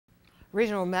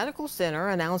Regional Medical Center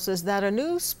announces that a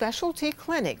new specialty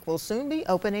clinic will soon be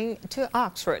opening to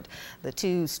Oxford. The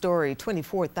two-story,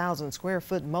 24,000 square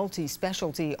foot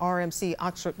multi-specialty RMC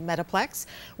Oxford Metaplex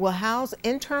will house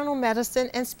internal medicine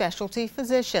and specialty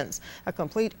physicians, a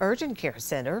complete urgent care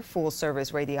center,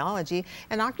 full-service radiology,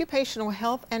 and occupational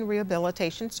health and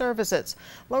rehabilitation services.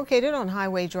 Located on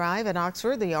Highway Drive in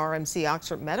Oxford, the RMC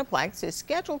Oxford Metaplex is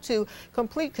scheduled to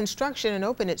complete construction and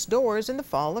open its doors in the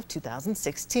fall of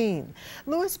 2016.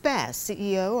 Louis Bass,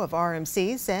 CEO of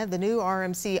RMC, said the new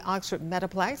RMC Oxford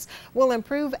Metaplex will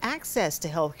improve access to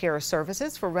health care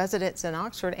services for residents in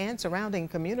Oxford and surrounding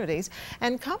communities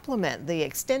and complement the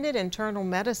extended internal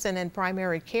medicine and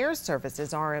primary care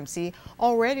services RMC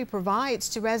already provides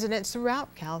to residents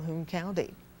throughout Calhoun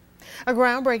County. A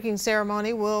groundbreaking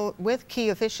ceremony with key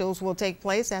officials will take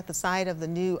place at the site of the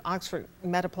new Oxford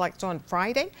Metaplex on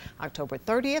Friday, October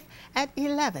 30th at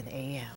 11 a.m.